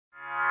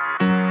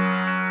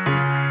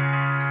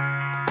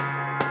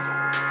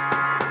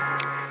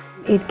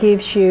It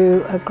gives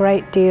you a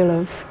great deal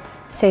of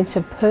sense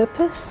of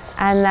purpose.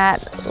 And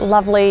that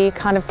lovely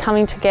kind of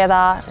coming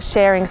together,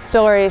 sharing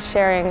stories,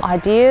 sharing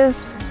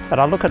ideas. But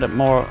I look at it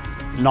more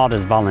not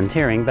as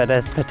volunteering, but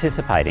as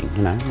participating,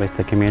 with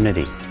the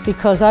community.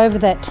 Because over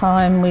that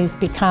time we've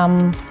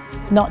become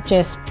not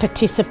just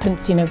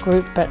participants in a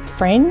group, but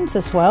friends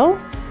as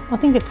well. I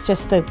think it's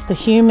just the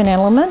human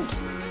element,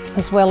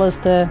 as well as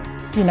the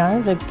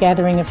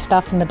gathering of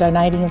stuff and the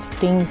donating of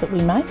things that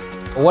we make.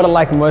 What I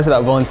like most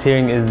about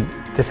volunteering is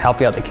just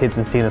helping out the kids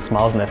and seeing the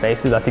smiles on their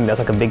faces. I think that's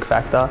like a big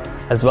factor,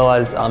 as well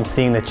as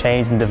seeing the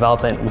change and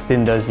development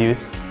within those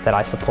youth that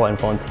I support and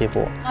volunteer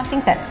for. I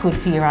think that's good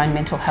for your own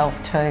mental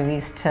health too,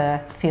 is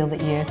to feel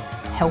that you're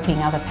helping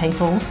other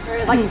people.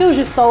 It fills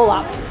your soul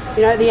up,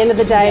 at the end of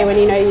the day when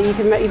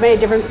you've made a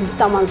difference in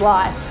someone's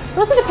life. But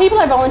also the people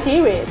I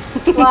volunteer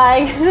with,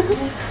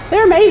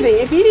 they're amazing.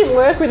 If you didn't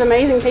work with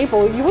amazing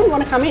people, you wouldn't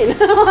want to come in.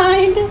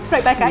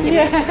 Straight back at you.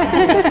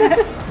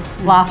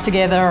 Yeah. Laugh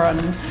together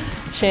and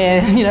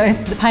share,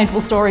 the painful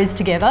stories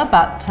together,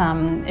 but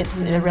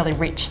it's a really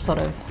rich sort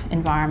of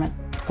environment.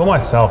 For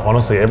myself,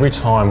 honestly, every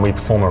time we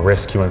perform a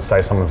rescue and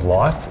save someone's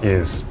life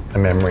is a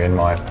memory in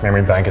my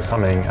memory bank, is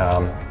something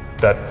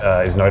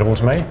that is notable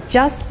to me.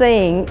 Just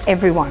seeing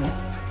everyone,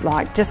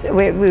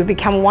 we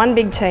become one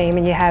big team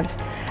and you have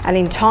an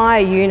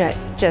entire unit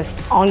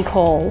just on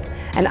call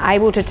and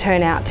able to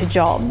turn out to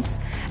jobs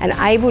and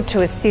able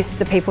to assist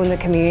the people in the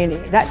community.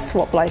 That's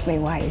what blows me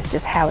away, is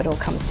just how it all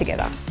comes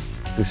together.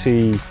 To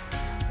see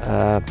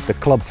the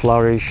club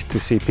flourish, to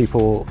see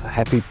people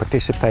happy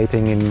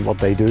participating in what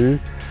they do,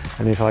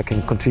 and if I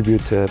can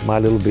contribute my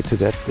little bit to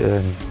that,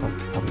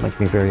 that'll make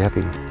me very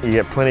happy. You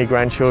get plenty of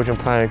grandchildren,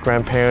 plenty of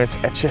grandparents.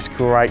 It's just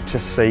great to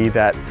see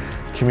that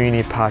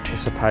community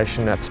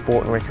participation, that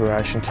sport and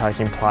recreation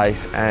taking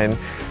place, and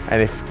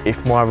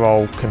if my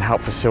role can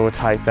help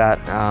facilitate that,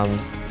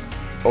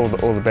 all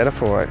the better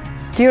for it.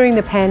 During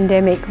the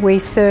pandemic, we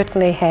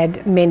certainly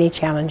had many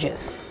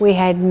challenges. We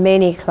had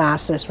many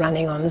classes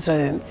running on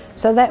Zoom,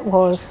 so that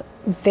was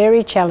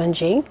very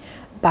challenging,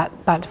 but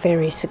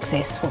very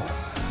successful.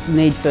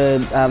 Need for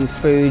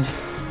food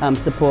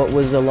support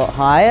was a lot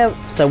higher,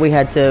 so we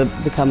had to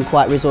become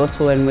quite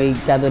resourceful, and we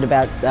gathered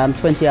about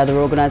 20 other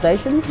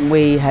organisations.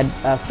 We had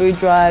food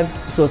drives,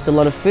 sourced a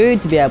lot of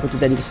food to be able to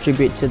then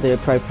distribute to the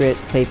appropriate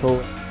people.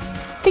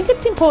 I think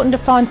it's important to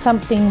find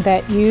something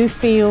that you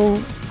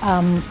feel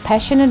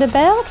passionate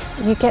about.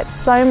 You get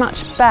so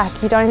much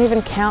back, you don't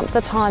even count the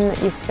time that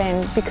you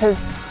spend,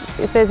 because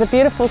there's a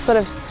beautiful sort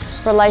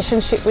of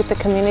relationship with the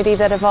community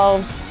that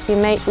evolves. You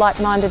meet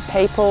like-minded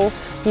people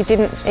you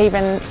didn't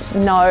even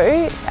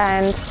know,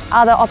 and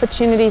other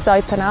opportunities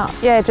open up.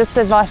 Yeah, just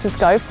advice is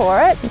go for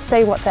it and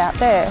see what's out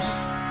there.